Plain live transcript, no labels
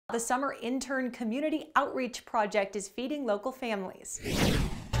The Summer Intern Community Outreach Project is feeding local families.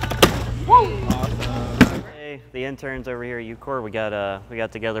 Hey, the interns over here at UCOR, we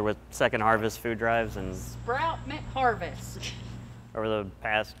got together with Second Harvest food drives, and Sprout McHarvest. over the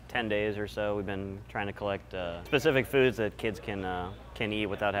past 10 days or so, we've been trying to collect specific foods that kids can eat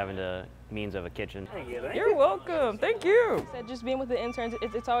without having the means of a kitchen. You're welcome. Thank you. Just being with the interns,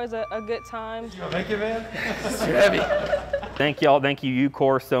 it's always a good time. Thank you, man. It's heavy. Thank y'all. Thank you,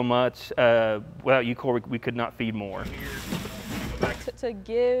 UCOR, so much. Without UCOR, we could not feed more. To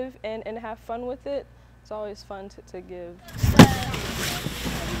give and have fun with it, it's always fun to give.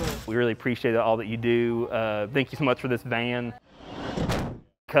 We really appreciate all that you do. Thank you so much for this van.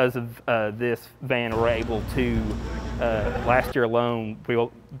 Because of this van, we're able to, last year alone,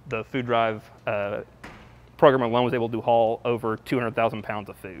 the food drive program alone was able to haul over 200,000 pounds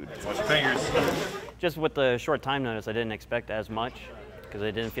of food. Watch your fingers. Just with the short time notice, I didn't expect as much because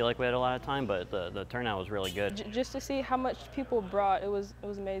I didn't feel like we had a lot of time, but the turnout was really good. Just to see how much people brought, it was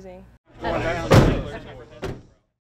amazing.